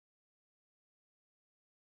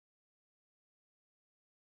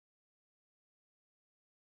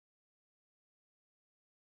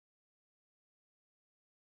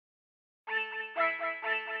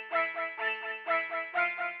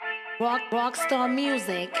Rockstar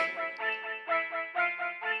music.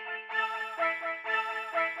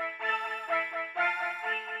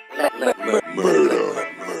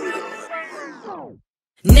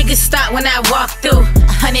 Niggas stop when I walk through,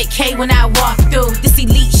 100K when I walk through. This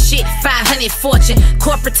elite shit, 500 fortune.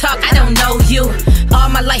 Corporate talk, I don't know you. All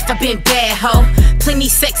my life I've been bad, ho. Plenty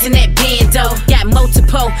sex in that bando. Got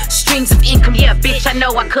multiple streams of income, yeah, bitch, I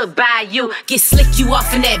know I could buy you. Get slick you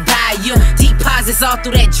off in that bayou. Deposits all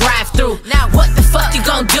through that drive-through. Now what the fuck you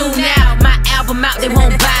gon' do now? My album out, they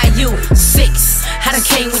won't buy you. 6, I done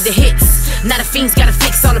came with the hits. Now the fiends gotta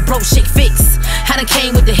fix all the broke shit fix. I done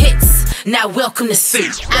came with the hits. Now welcome to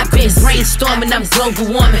 6. I've been brainstorming, I'm global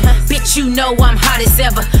warming. Bitch, you know I'm hot as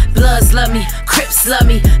ever. Bloods love me, Crips love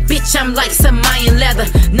me. Bitch, I'm like some Mayan leather.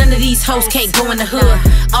 None of these hoes can't go in the hood.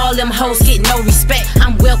 All them hoes get no respect.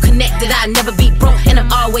 I'm well connected, I never be broke, and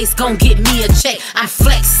I'm always gon' get me a check. I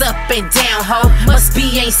flex up and down, ho. Must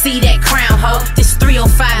be ain't see that crown, ho. This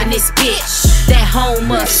 305 in this bitch, that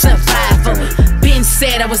home of survival. Been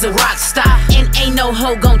said I was a rock star, and ain't no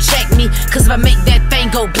hoe gon' check me. Cause if I make that thing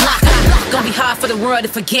go block, gonna be hard for the world to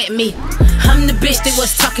forget me. I'm the bitch that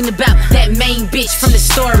was talking about, that main bitch from the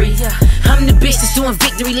story. I'm the bitch that's doing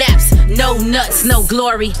victory laps, no nuts, no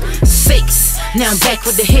glory. 6, now I'm back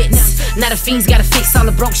with the hits. Now the fiends gotta fix all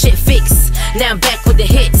the broke shit fix. Now I'm back with the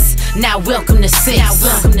hits. Now welcome to 6. Now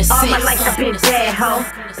welcome to 6. All my life I've been bad, ho.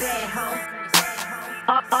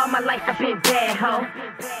 All my life I've been bad, ho.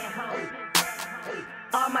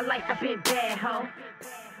 All my life I've been bad, ho.